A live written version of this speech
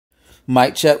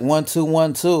Mic check 1 2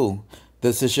 1 2.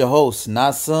 This is your host,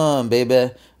 not son,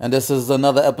 baby, and this is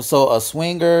another episode of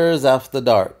Swingers After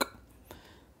Dark.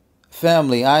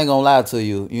 Family, I ain't gonna lie to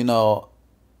you.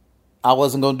 I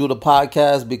wasn't gonna do the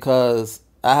podcast because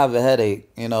I have a headache.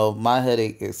 My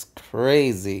headache is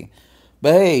crazy.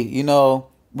 But hey,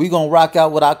 we gonna rock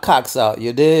out with our cocks out.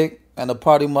 You dig? And the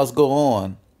party must go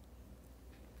on.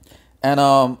 And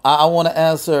I want to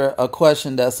answer a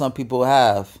question that some people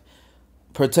have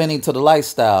pertaining to the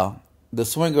lifestyle, the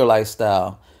swinger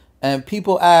lifestyle. And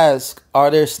people ask, are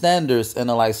there standards in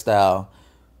the lifestyle?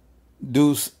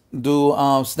 Do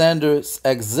standards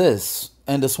exist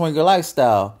in the swinger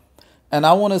lifestyle? And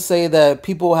I want to say that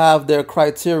people have their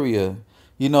criteria.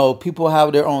 People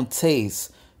have their own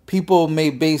tastes. People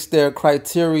may base their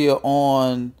criteria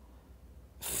on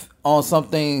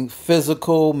something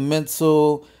physical,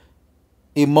 mental,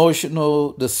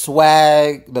 emotional, the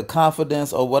swag, the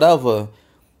confidence, or whatever,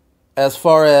 as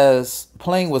far as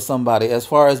playing with somebody, as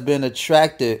far as being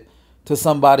attracted to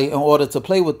somebody in order to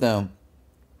play with them.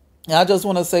 And I just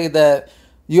want to say that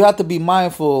you have to be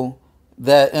mindful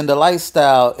that in the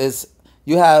lifestyle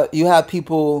you have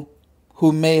people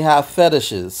who may have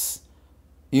fetishes,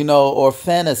 or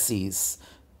fantasies.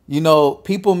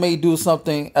 People may do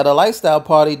something at a lifestyle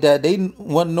party that they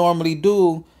wouldn't normally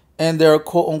do in their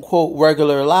quote unquote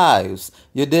regular lives.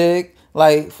 You dig?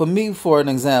 Like for me, for an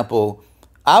example,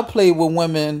 I play with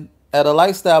women at a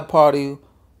lifestyle party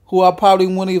who I probably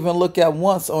wouldn't even look at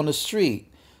once on the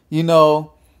street.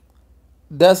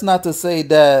 That's not to say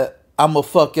that I'm a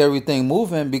fuck everything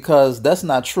moving, because that's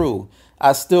not true.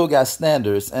 I still got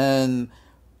standards, and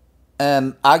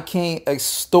I can't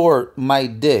extort my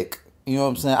dick. You know what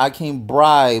I'm saying? I can't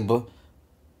bribe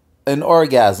an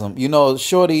orgasm.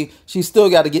 Shorty, she still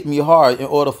got to get me hard in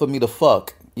order for me to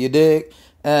fuck. You dig?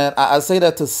 And I say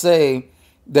that to say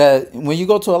that when you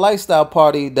go to a lifestyle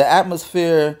party, the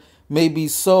atmosphere may be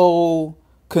so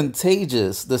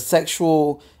contagious. The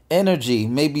sexual energy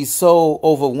may be so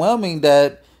overwhelming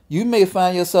that you may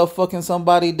find yourself fucking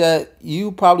somebody that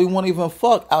you probably won't even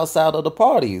fuck outside of the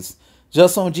parties,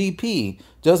 just on GP,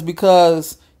 just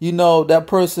because, that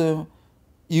person,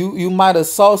 you might have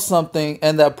saw something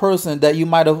in that person that you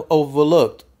might have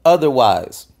overlooked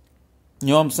otherwise. You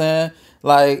know what I'm saying?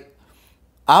 Like,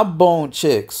 I bone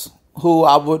chicks who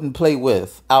I wouldn't play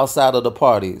with outside of the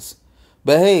parties.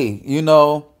 But hey,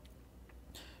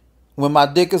 when my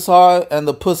dick is hard and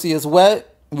the pussy is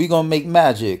wet, we gonna make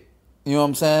magic. You know what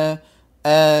I'm saying?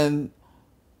 And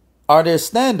are there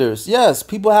standards? Yes,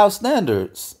 people have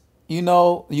standards.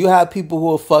 You have people who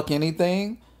will fuck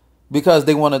anything because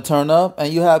they want to turn up,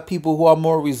 and you have people who are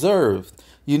more reserved.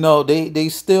 They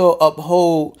still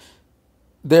uphold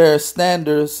their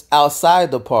standards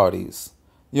outside the parties.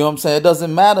 You know what I'm saying? It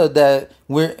doesn't matter that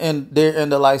they're in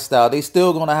the lifestyle. They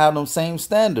still gonna have them same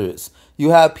standards.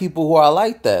 You have people who are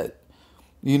like that.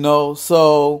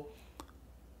 So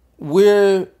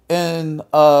we're in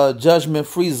a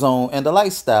judgment-free zone in the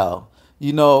lifestyle.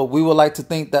 We would like to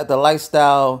think that the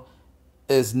lifestyle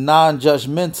is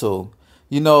non-judgmental.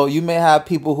 You may have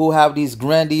people who have these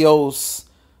grandiose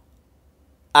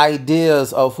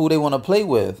ideas of who they want to play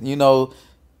with. I'm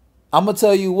going to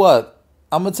tell you what.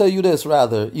 I'm going to tell you this,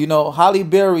 rather. Halle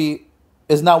Berry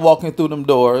is not walking through them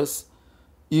doors.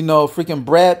 Freaking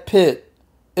Brad Pitt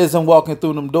isn't walking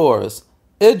through them doors.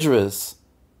 Idris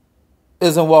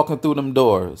isn't walking through them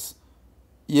doors.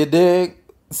 You dig?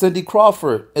 Cindy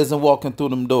Crawford isn't walking through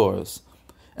them doors.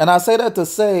 And I say that to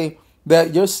say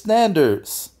that your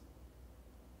standards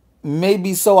may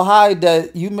be so high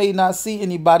that you may not see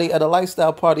anybody at a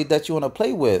lifestyle party that you want to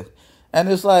play with. And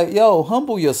it's like, yo,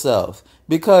 humble yourself,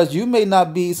 because you may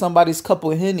not be somebody's cup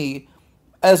of Henny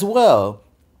as well.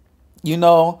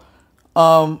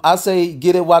 I say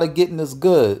get it while the getting is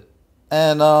good.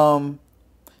 And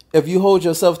if you hold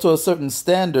yourself to a certain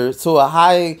standard,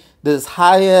 to this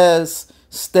highest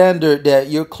standard that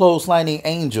you're clotheslining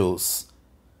angels,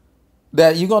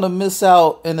 that you're going to miss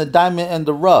out in the diamond in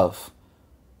the rough.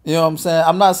 You know what I'm saying?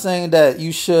 I'm not saying that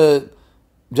you should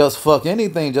just fuck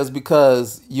anything just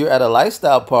because you're at a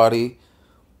lifestyle party.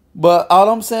 But all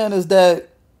I'm saying is that,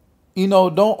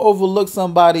 don't overlook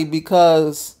somebody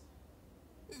because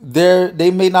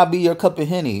they may not be your cup of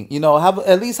Henny.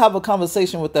 At least have a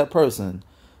conversation with that person.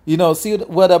 See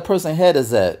where that person's head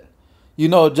is at.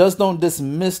 Just don't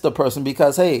dismiss the person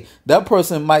because, hey, that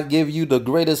person might give you the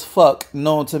greatest fuck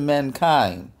known to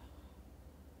mankind.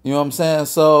 You know what I'm saying?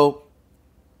 So,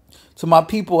 to my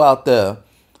people out there,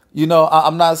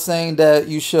 I'm not saying that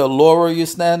you should lower your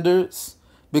standards,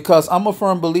 because I'm a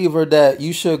firm believer that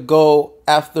you should go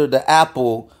after the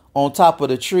apple on top of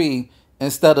the tree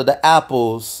instead of the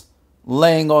apples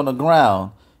laying on the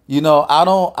ground. I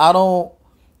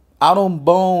don't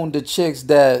bone the chicks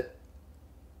that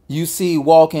you see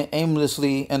walking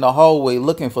aimlessly in the hallway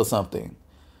looking for something.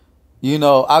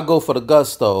 I go for the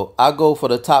gusto. I go for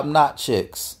the top notch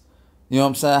chicks. You know what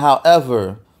I'm saying?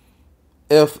 However,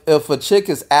 if a chick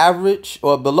is average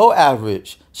or below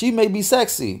average, she may be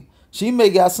sexy. She may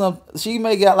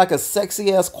got like a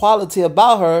sexy ass quality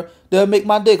about her that'll make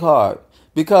my dick hard.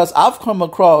 Because I've come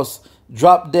across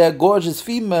drop dead gorgeous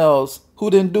females who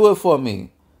didn't do it for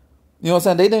me. You know what I'm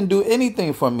saying? They didn't do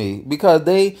anything for me because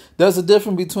there's a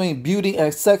difference between beauty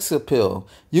and sex appeal.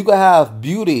 You could have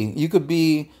beauty, you could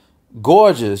be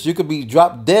gorgeous, you could be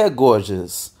drop dead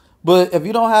gorgeous. But if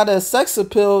you don't have that sex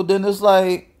appeal, then it's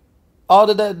like all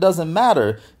of that doesn't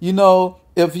matter.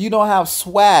 If you don't have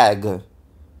swag,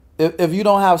 if you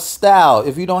don't have style,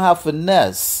 if you don't have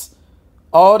finesse,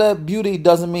 all that beauty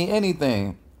doesn't mean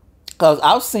anything. Cause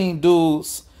I've seen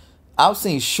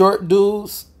short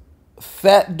dudes,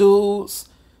 fat dudes,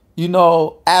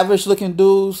 average looking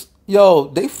dudes. Yo,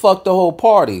 they fucked the whole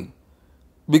party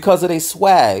because of their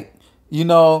swag,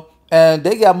 and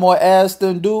they got more ass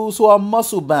than dudes who are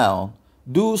muscle bound,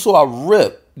 dudes who are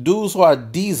ripped, dudes who are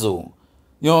diesel.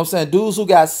 You know what I'm saying? Dudes who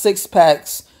got six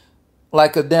packs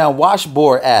like a damn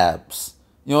washboard abs.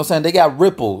 You know what I'm saying? They got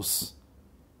ripples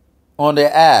on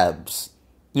their abs.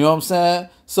 You know what I'm saying?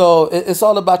 So it's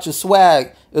all about your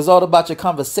swag. It's all about your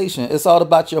conversation. It's all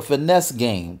about your finesse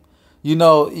game.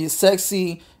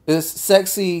 Sexy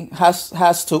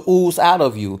has to ooze out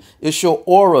of you. It's your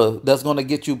aura that's going to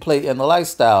get you play in the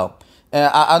lifestyle. And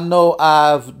I know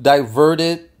I've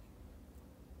diverted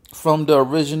from the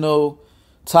original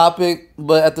topic,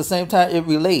 but at the same time, it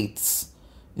relates.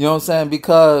 You know what I'm saying?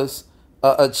 Because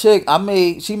a chick,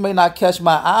 she may not catch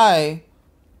my eye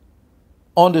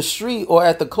on the street or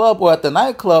at the club or at the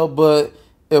nightclub, but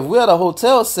if we're at a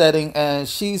hotel setting and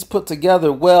she's put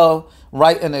together well,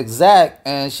 right and exact,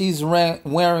 and she's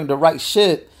wearing the right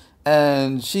shit,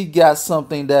 and she got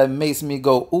something that makes me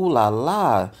go, ooh la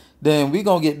la, then we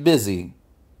gonna get busy.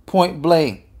 Point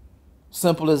blank.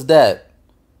 Simple as that.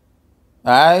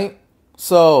 Alright?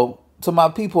 So, to my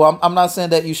people, I'm not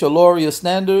saying that you should lower your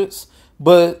standards,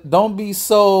 but don't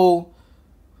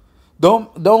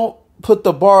put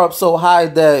the bar up so high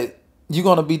that you're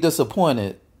gonna be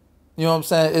disappointed. You know what I'm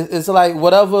saying? It's like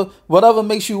whatever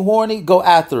makes you horny, go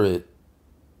after it.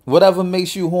 Whatever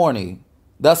makes you horny.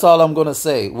 That's all I'm gonna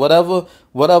say.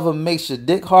 Whatever makes your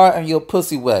dick hard and your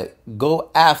pussy wet,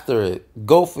 go after it.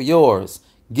 Go for yours.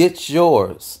 Get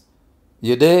yours.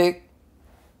 You dig?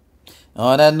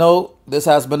 On that note, this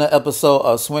has been an episode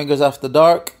of Swingers After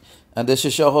Dark, and this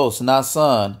is your host,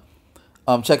 Nasan.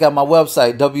 Check out my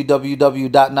website,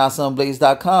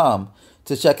 www.nasanblaze.com,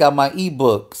 to check out my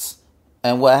ebooks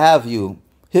and what have you.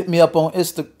 Hit me up on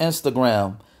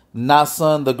Instagram,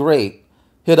 Nasan the Great.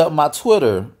 Hit up my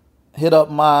Twitter. Hit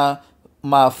up my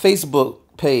Facebook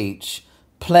page,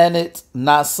 Planet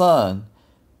Nasan.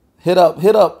 Hit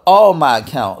up all my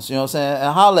accounts, you know what I'm saying?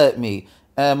 And holla at me.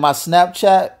 And my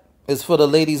Snapchat is for the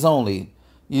ladies only.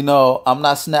 I'm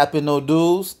not snapping no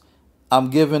dudes. I'm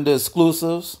giving the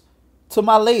exclusives to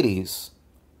my ladies,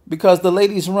 because the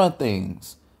ladies run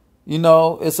things.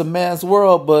 It's a man's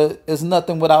world, but it's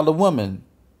nothing without a woman.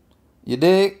 You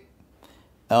dig?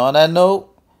 And on that note,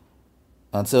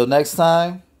 until next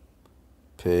time,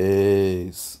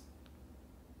 peace.